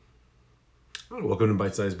Welcome to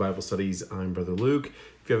Bite Size Bible Studies. I'm Brother Luke.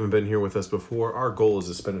 If you haven't been here with us before, our goal is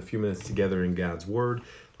to spend a few minutes together in God's Word,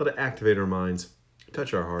 let it activate our minds,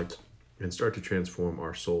 touch our hearts, and start to transform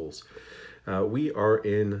our souls. We are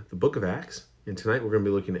in the book of Acts, and tonight we're going to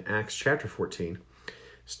be looking at Acts chapter 14,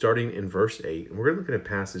 starting in verse 8. And we're going to look at a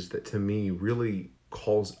passage that to me really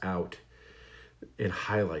calls out and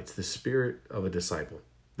highlights the spirit of a disciple,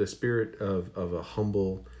 the spirit of a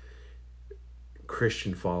humble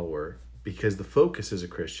Christian follower. Because the focus as a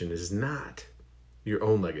Christian is not your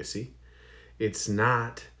own legacy. It's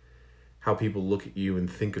not how people look at you and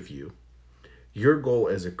think of you. Your goal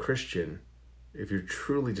as a Christian, if you're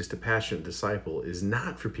truly just a passionate disciple, is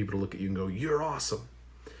not for people to look at you and go, "You're awesome."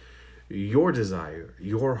 Your desire,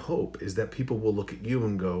 your hope is that people will look at you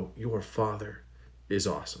and go, "Your Father is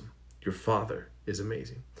awesome. Your Father is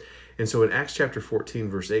amazing." And so in Acts chapter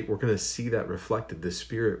 14, verse 8, we're going to see that reflected, the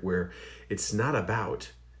spirit where it's not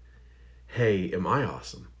about, "Hey, am I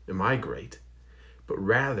awesome? Am I great?" But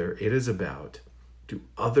rather, it is about, do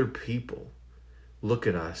other people look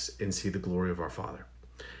at us and see the glory of our Father?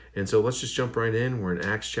 And so let's just jump right in. We're in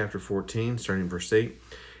Acts chapter 14, starting verse 8.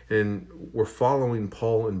 And we're following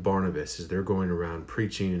Paul and Barnabas as they're going around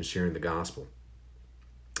preaching and sharing the gospel.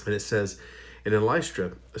 And it says, "And in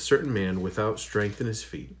Lystra, a certain man without strength in his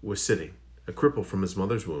feet was sitting, a cripple from his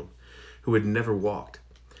mother's womb, who had never walked.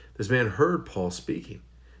 This man heard Paul speaking.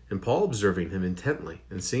 And Paul, observing him intently,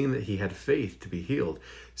 and seeing that he had faith to be healed,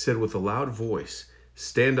 said with a loud voice,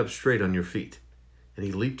 'Stand up straight on your feet.' And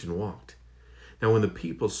he leaped and walked. Now when the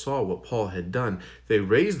people saw what Paul had done, they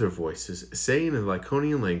raised their voices, saying in the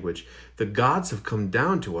Lycaonian language, 'The gods have come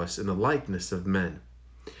down to us in the likeness of men.'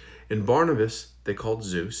 And Barnabas they called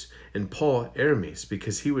Zeus, and Paul Hermes,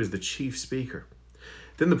 because he was the chief speaker.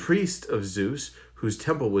 Then the priest of Zeus, whose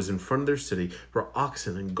temple was in front of their city, brought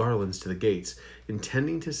oxen and garlands to the gates,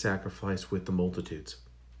 intending to sacrifice with the multitudes.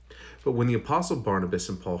 But when the apostle Barnabas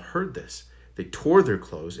and Paul heard this, they tore their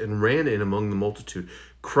clothes and ran in among the multitude,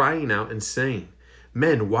 crying out and saying,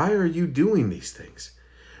 'Men, why are you doing these things?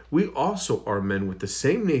 We also are men with the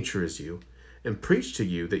same nature as you, and preach to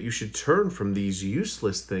you that you should turn from these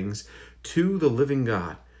useless things to the living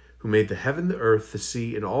God, who made the heaven, the earth, the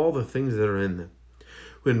sea, and all the things that are in them,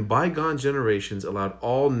 who in bygone generations allowed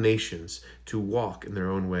all nations to walk in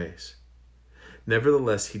their own ways.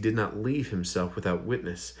 Nevertheless, he did not leave himself without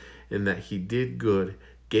witness, in that he did good,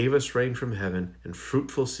 gave us rain from heaven and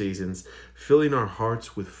fruitful seasons, filling our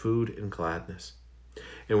hearts with food and gladness.'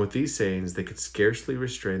 And with these sayings, they could scarcely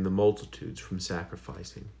restrain the multitudes from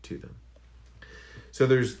sacrificing to them." So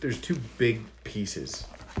there's two big pieces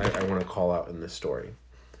I want to call out in this story.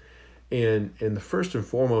 And the first and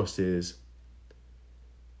foremost is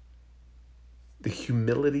the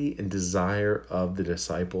humility and desire of the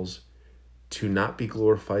disciples to not be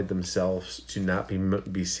glorified themselves, to not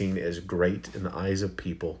be seen as great in the eyes of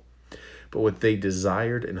people. But what they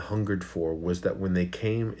desired and hungered for was that when they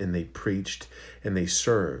came and they preached and they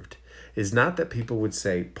served, is not that people would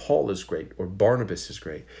say Paul is great or Barnabas is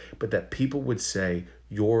great, but that people would say,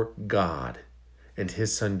 "Your God and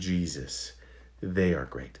his son Jesus, they are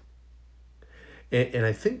great." And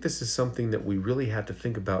I think this is something that we really have to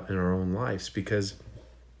think about in our own lives, because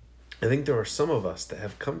I think there are some of us that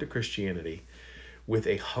have come to Christianity with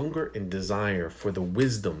a hunger and desire for the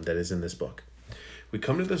wisdom that is in this book. We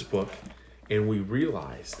come to this book and we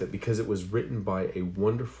realize that because it was written by a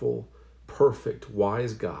wonderful, perfect,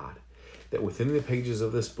 wise God, that within the pages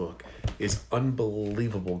of this book is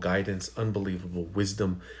unbelievable guidance, unbelievable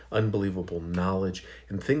wisdom, unbelievable knowledge,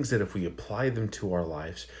 and things that if we apply them to our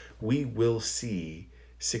lives, we will see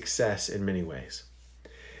success in many ways.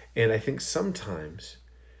 And I think sometimes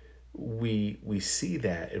we see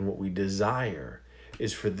that, and what we desire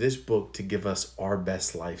is for this book to give us our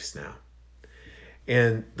best lives now.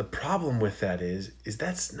 And the problem with that is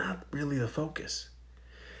that's not really the focus.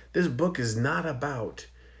 This book is not about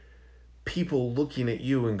people looking at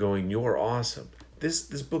you and going, "You're awesome."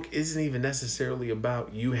 This book isn't even necessarily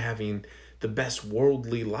about you having the best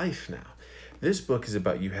worldly life now. This book is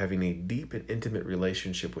about you having a deep and intimate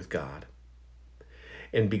relationship with God.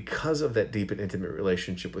 And because of that deep and intimate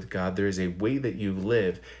relationship with God, there is a way that you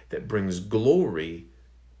live that brings glory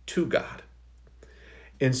to God.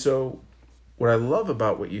 And so what I love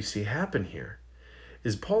about what you see happen here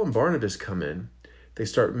is Paul and Barnabas come in, they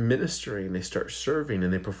start ministering, they start serving,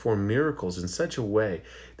 and they perform miracles in such a way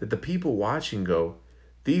that the people watching go,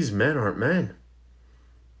 "These men aren't men.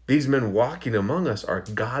 These men walking among us are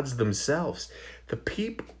gods themselves." The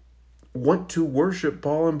people want to worship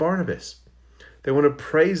Paul and Barnabas. They want to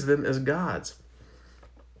praise them as gods.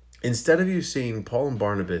 Instead of you seeing Paul and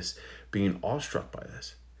Barnabas being awestruck by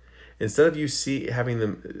this, Instead of having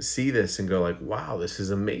them see this and go like, wow, this is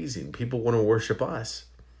amazing. People want to worship us.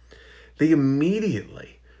 They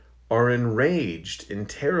immediately are enraged and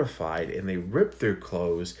terrified, and they rip their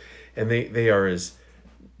clothes, and they are as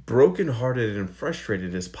brokenhearted and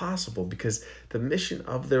frustrated as possible, because the mission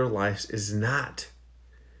of their lives is not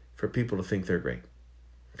for people to think they're great.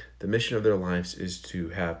 The mission of their lives is to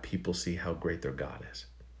have people see how great their God is.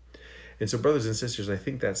 And so, brothers and sisters, I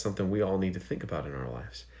think that's something we all need to think about in our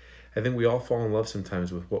lives. I think we all fall in love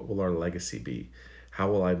sometimes with what will our legacy be? How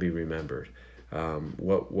will I be remembered?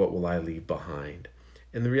 What will I leave behind?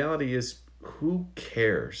 And the reality is, who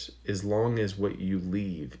cares as long as what you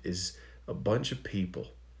leave is a bunch of people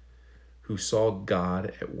who saw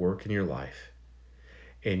God at work in your life,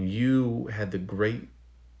 and you had the great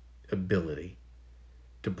ability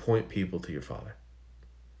to point people to your Father.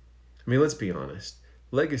 I mean, let's be honest.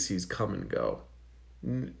 Legacies come and go.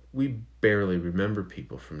 We barely remember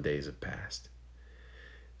people from days of past.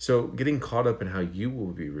 So getting caught up in how you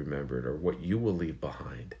will be remembered or what you will leave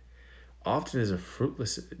behind often is a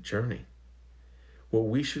fruitless journey. What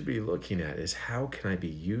we should be looking at is, how can I be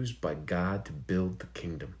used by God to build the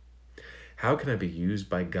kingdom? How can I be used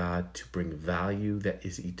by God to bring value that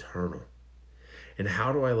is eternal? And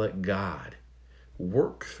how do I let God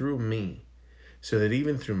work through me so that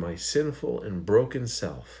even through my sinful and broken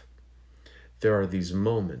self, there are these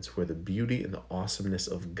moments where the beauty and the awesomeness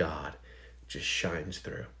of God just shines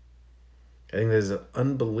through? I think there's an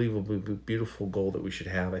unbelievably beautiful goal that we should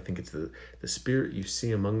have. I think it's the spirit you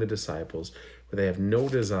see among the disciples, where they have no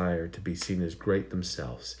desire to be seen as great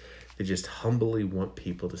themselves. They just humbly want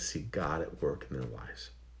people to see God at work in their lives.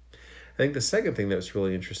 I think the second thing that's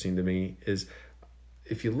really interesting to me is,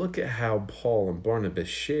 if you look at how Paul and Barnabas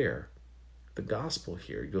share the gospel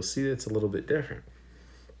here, you'll see that it's a little bit different.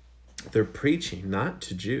 They're preaching not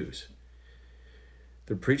to Jews.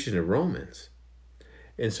 They're preaching to Romans.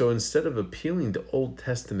 And so instead of appealing to Old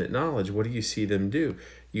Testament knowledge, what do you see them do?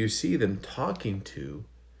 You see them talking to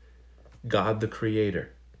God the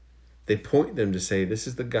Creator. They point them to say, this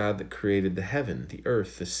is the God that created the heaven, the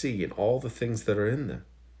earth, the sea, and all the things that are in them.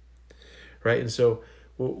 Right? And so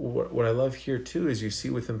what I love here too is you see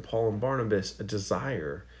within Paul and Barnabas a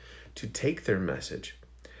desire to take their message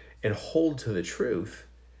and hold to the truth,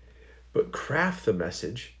 but craft the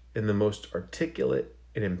message in the most articulate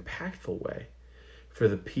and impactful way for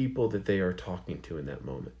the people that they are talking to in that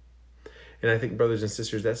moment. And I think, brothers and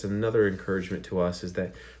sisters, that's another encouragement to us, is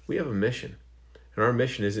that we have a mission. And our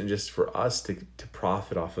mission isn't just for us to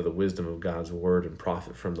profit off of the wisdom of God's word and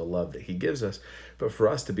profit from the love that he gives us, but for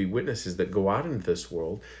us to be witnesses that go out into this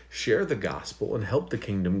world, share the gospel, and help the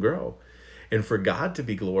kingdom grow. And for God to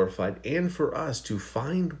be glorified, and for us to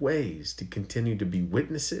find ways to continue to be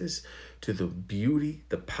witnesses to the beauty,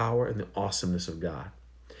 the power, and the awesomeness of God.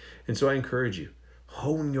 And so I encourage you,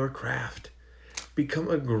 hone your craft. Become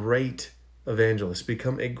a great evangelist.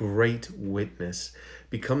 Become a great witness.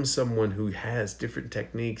 Become someone who has different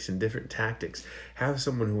techniques and different tactics. Have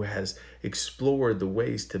someone who has explored the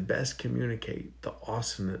ways to best communicate the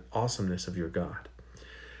awesomeness of your God.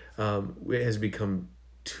 It has become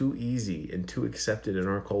too easy and too accepted in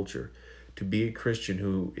our culture to be a Christian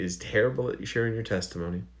who is terrible at sharing your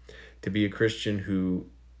testimony, to be a Christian who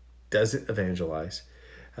doesn't evangelize,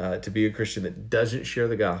 to be a Christian that doesn't share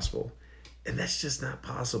the gospel. And that's just not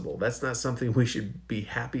possible. That's not something we should be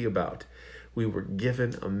happy about. We were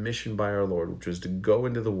given a mission by our Lord, which was to go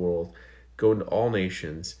into the world, go into all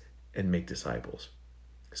nations, and make disciples.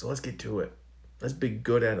 So let's get to it. Let's be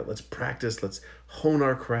good at it. Let's practice. Let's hone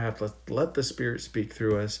our craft. Let's let the Spirit speak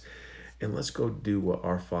through us. And let's go do what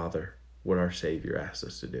our Father, what our Savior asks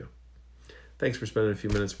us to do. Thanks for spending a few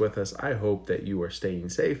minutes with us. I hope that you are staying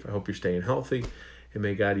safe. I hope you're staying healthy. And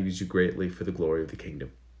may God use you greatly for the glory of the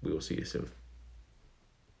kingdom. We will see you soon.